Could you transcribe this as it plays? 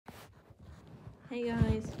Hey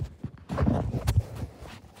guys,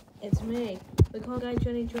 it's me, the Call Guy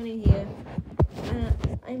 2020 here.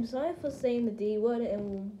 I'm sorry for saying the D word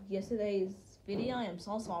in yesterday's video. I am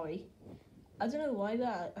so sorry. I don't know why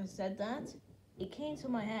I said that. It came to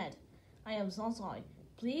my head. I am so sorry.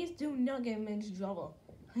 Please do not get me into trouble.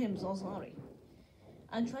 I am so sorry.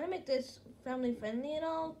 I'm trying to make this family friendly and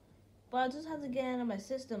all, but I just have to get out of my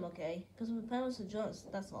system, okay? Because my parents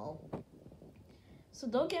adjust, that's all. So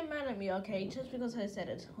don't get mad at me, okay? Just because I said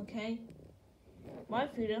it, okay? My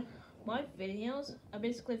videos are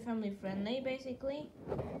basically family friendly, basically.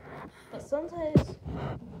 But sometimes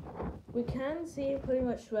we can see pretty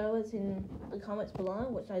much swears in the comments below,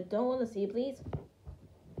 which I don't want to see, please.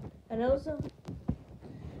 And also,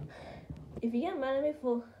 if you get mad at me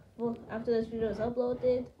for after this video is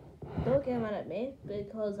uploaded, don't get mad at me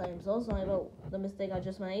because I am so sorry about the mistake I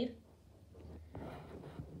just made.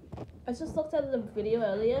 I just looked at the video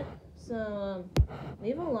earlier, so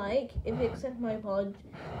leave a like if you accept my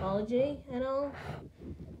apology and all.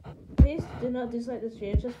 Please do not dislike this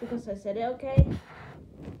video just because I said it, okay?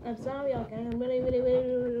 I'm sorry, okay? I'm really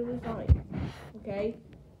sorry, okay?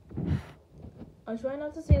 I'll try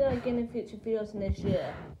not to say that again in future videos in this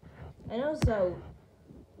year. And also,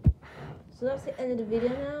 so that's the end of the video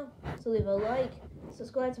now. So leave a like,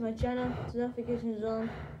 subscribe to my channel, turn notifications on,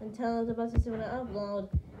 and tell us about it when I upload.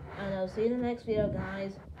 And I'll see you in the next video,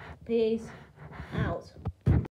 guys. Peace.